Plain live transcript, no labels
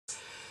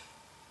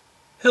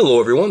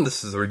Hello everyone,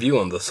 this is a review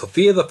on the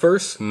Sofia the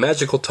First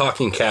Magical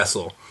Talking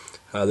Castle.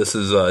 This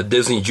is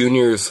Disney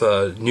Junior's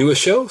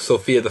newest show,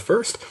 Sofia the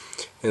First,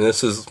 and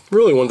this is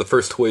really one of the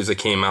first toys that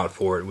came out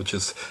for it, which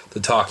is the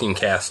Talking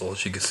Castle.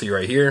 As you can see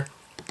right here,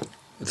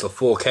 it's a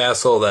full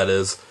castle that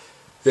is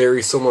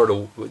very similar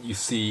to what you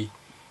see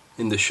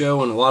in the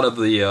show, and a lot of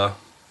the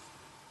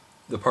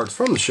parts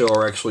from the show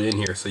are actually in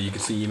here. So you can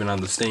see even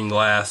on the stained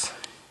glass,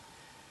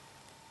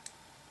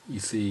 you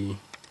see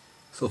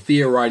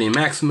Sofia riding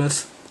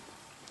Maximus.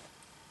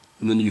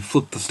 And then you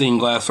flip the stained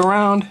glass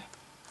around,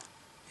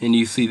 and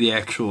you see the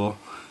actual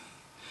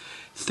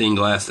stained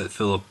glass that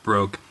Philip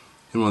broke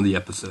in one of the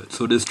episodes.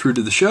 So it is true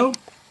to the show.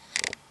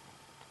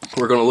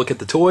 We're going to look at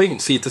the toy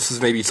and see if this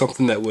is maybe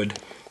something that would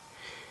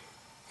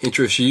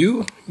interest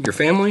you, your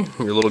family,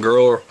 your little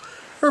girl,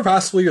 or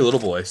possibly your little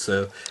boy.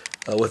 So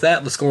with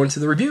that, let's go into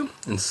the review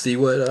and see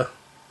what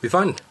we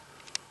find.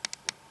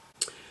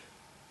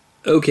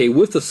 Okay,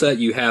 with the set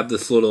you have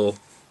this little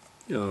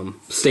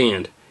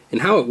stand.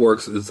 And how it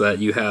works is that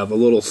you have a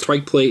little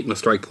strike plate and a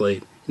strike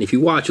plate. And if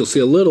you watch, you'll see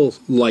a little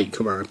light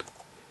come on.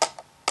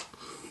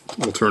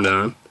 We'll turn it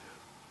on. And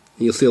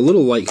you'll see a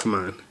little light come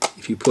on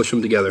if you push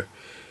them together.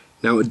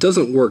 Now, it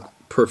doesn't work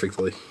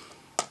perfectly.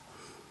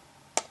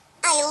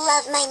 I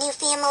love my new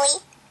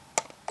family.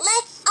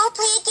 Let's all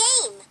play a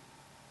game.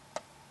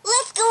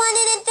 Let's go on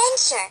an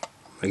adventure.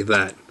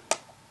 Like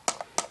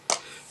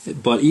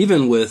that. But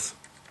even with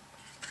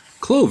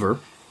Clover,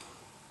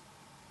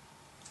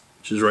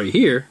 which is right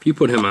here, if you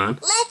put him on,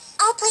 let's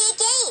all play a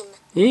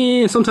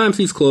game. And sometimes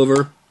he's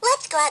Clover.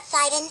 Let's go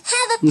outside and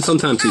have a And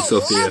sometimes he's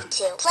Sofia. I love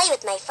to play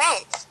with my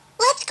friends.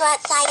 Let's go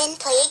outside and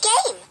play a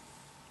game.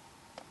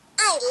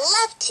 I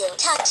love to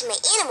talk to my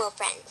animal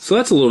friends. So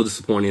that's a little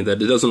disappointing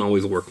that it doesn't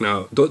always work.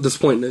 Now,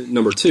 disappointment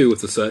number 2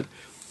 with the set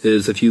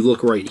is if you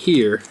look right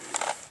here,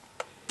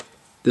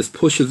 this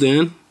pushes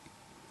in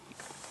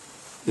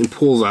and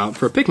pulls out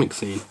for a picnic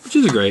scene, which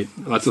is great,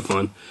 lots of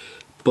fun.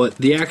 But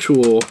the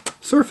actual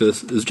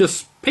surface is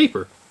just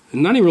paper,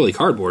 and not even really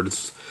cardboard.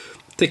 It's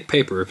thick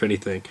paper, if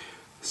anything.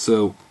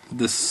 So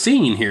the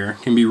scene here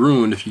can be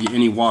ruined if you get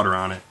any water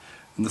on it.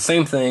 And the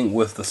same thing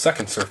with the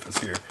second surface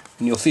here.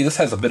 And you'll see this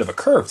has a bit of a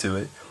curve to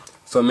it,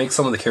 so it makes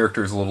some of the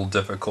characters a little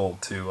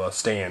difficult to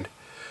stand.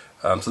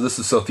 So this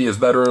is Sofia's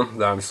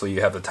bedroom. Obviously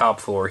you have the top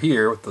floor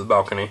here with the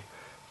balcony,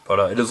 but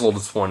it is a little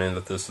disappointing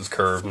that this is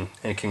curved and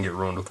it can get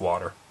ruined with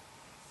water.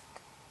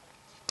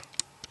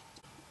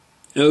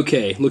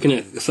 Okay, looking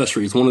at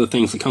accessories, one of the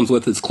things that comes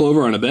with is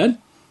Clover on a bed.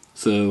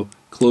 So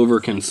Clover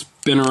can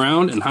spin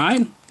around and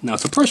hide. Now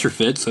it's a pressure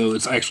fit, so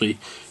it's actually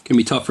can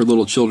be tough for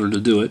little children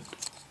to do it.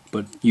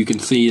 But you can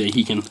see that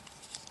he can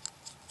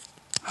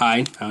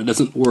hide. Now it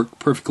doesn't work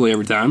perfectly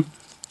every time,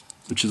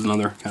 which is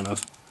another kind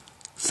of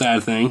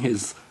sad thing,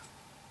 is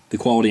the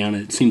quality on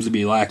it seems to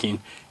be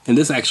lacking. And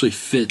this actually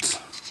fits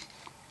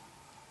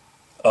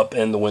up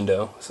in the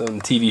window. So in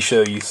the TV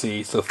show you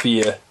see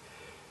Sofia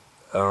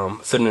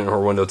sitting in her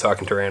window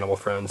talking to her animal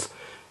friends,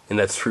 and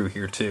that's true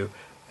here too.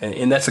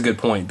 And that's a good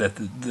point, that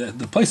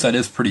the playset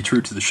is pretty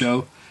true to the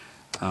show.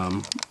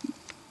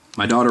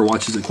 My daughter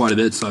watches it quite a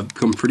bit, so I've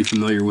become pretty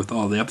familiar with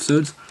all the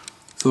episodes.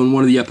 So in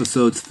one of the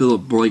episodes,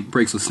 Philip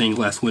breaks a stained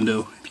glass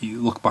window. If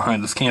you look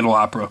behind this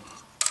candelabra,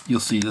 you'll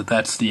see that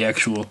that's the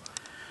actual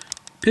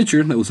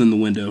picture that was in the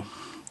window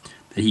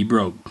that he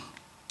broke.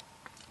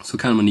 So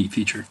kind of a neat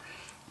feature.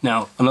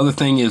 Now, another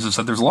thing is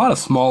that there's a lot of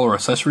smaller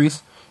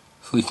accessories.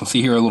 So you can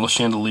see here a little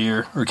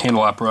chandelier, or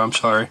candelabra, I'm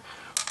sorry,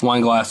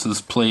 wine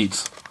glasses,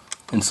 plates,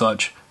 and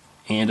such.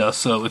 And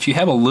so if you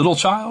have a little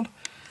child,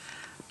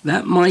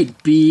 that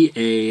might be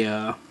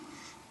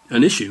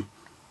an issue,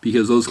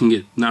 because those can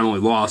get not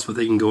only lost, but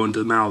they can go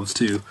into mouths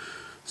too.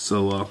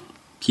 So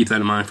keep that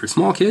in mind for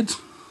small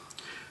kids.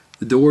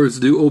 The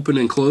doors do open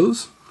and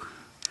close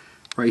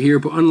right here,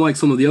 but unlike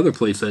some of the other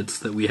play sets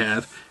that we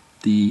have,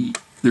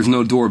 there's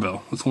no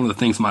doorbell. That's one of the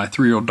things my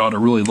 3-year-old daughter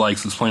really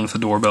likes, is playing with the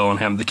doorbell and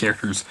having the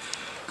characters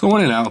go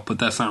in and out, but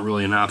that's not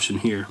really an option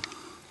here.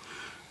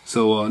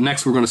 So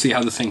next we're going to see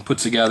how this thing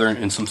puts together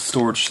and some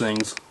storage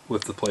things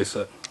with the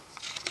playset.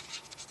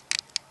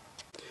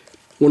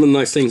 One of the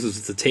nice things is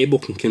that the table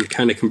can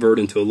kind of convert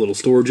into a little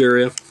storage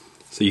area,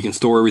 so you can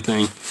store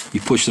everything.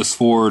 You push this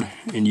forward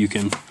and you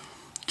can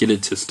get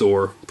it to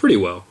store pretty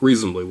well,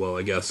 reasonably well,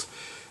 I guess.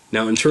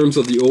 Now in terms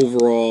of the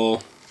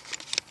overall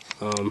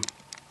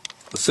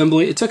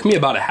assembly, it took me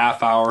about a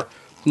half hour.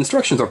 The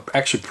instructions are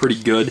actually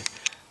pretty good,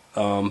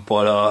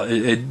 but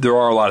there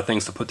are a lot of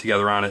things to put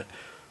together on it,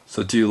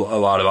 so do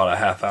about a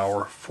half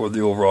hour for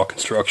the overall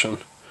construction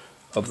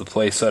of the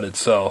playset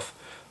itself.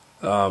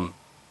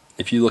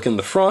 If you look in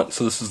the front,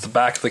 so this is the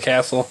back of the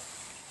castle.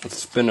 Let's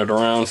spin it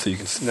around so you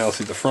can now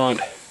see the front.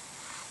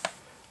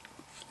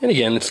 And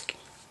again, it's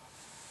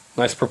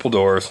nice purple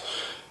doors,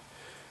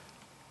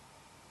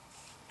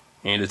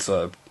 and it's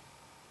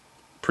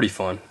pretty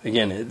fun.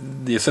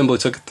 Again, the assembly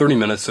took 30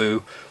 minutes,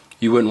 so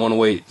you wouldn't want to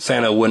wait.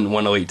 Santa wouldn't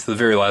want to wait to the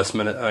very last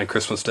minute on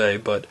Christmas Day,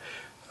 but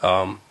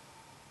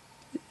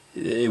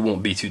it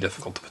won't be too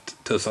difficult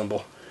to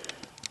assemble.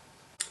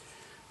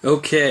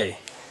 Okay,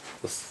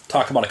 let's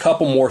talk about a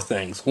couple more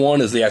things.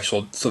 One is the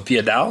actual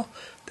Sofia doll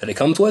that it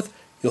comes with.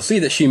 You'll see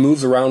that she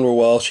moves around real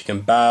well. She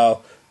can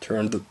bow,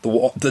 turn.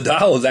 The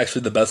doll is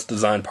actually the best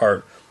designed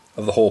part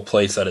of the whole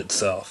playset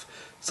itself.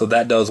 So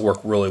that does work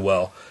really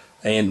well.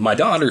 And my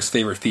daughter's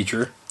favorite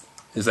feature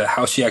is that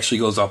how she actually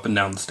goes up and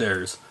down the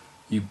stairs.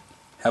 You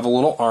have a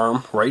little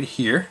arm right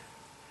here.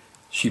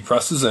 She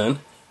presses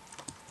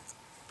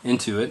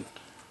into it,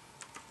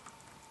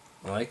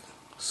 like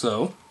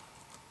so.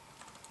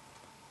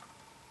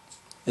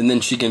 And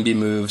then she can be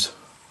moved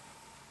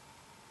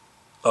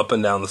up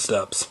and down the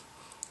steps.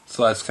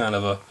 So that's kind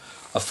of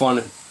a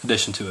fun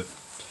addition to it.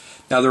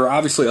 Now there are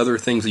obviously other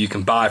things that you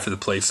can buy for the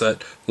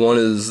playset. One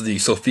is the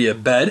Sofia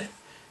bed,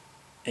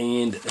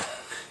 and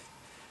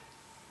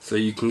so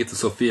you can get the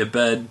Sofia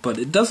bed, but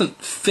it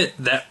doesn't fit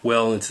that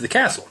well into the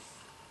castle,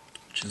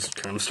 which is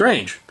kind of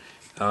strange.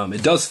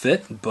 It does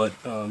fit, but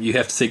you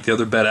have to take the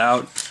other bed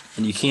out,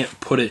 and you can't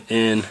put it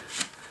in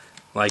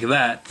like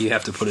that. You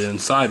have to put it in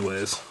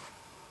sideways,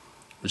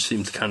 which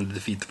seems to kind of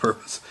defeat the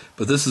purpose.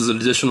 But this is an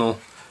additional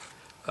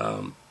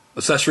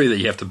accessory that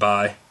you have to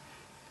buy,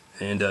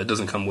 and it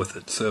doesn't come with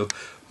it. So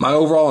my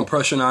overall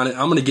impression on it,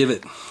 I'm going to give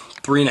it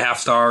 3.5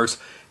 stars,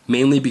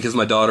 mainly because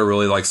my daughter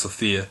really likes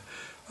Sofia.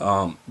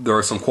 There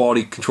are some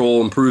quality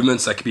control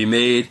improvements that can be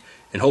made,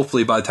 and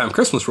hopefully by the time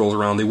Christmas rolls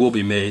around they will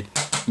be made,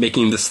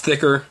 making this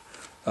thicker,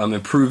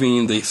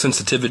 improving the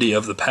sensitivity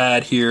of the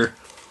pad here,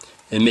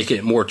 and making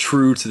it more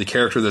true to the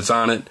character that's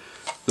on it.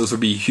 Those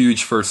would be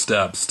huge first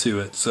steps to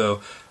it.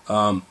 So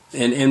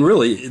and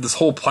really this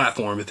whole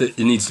platform, it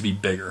needs to be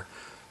bigger.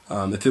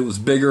 If it was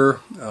bigger,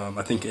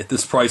 I think at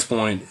this price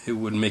point it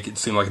would make it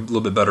seem like a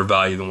little bit better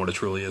value than what it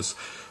truly is.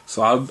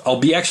 So I'll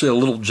be actually a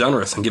little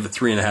generous and give it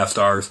 3.5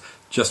 stars,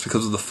 just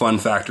because of the fun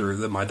factor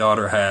that my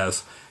daughter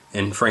has,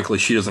 and frankly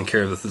she doesn't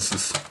care that this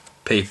is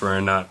paper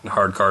and not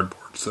hard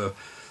cardboard. So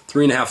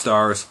 3.5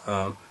 stars.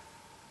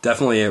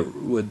 Definitely it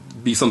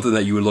would be something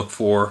that you would look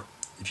for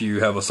if you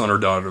have a son or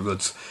daughter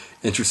that's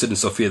interested in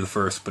Sofia the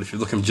First. But if you're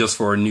looking just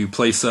for a new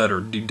playset or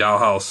new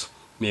dollhouse,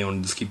 you may want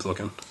to just keep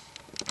looking.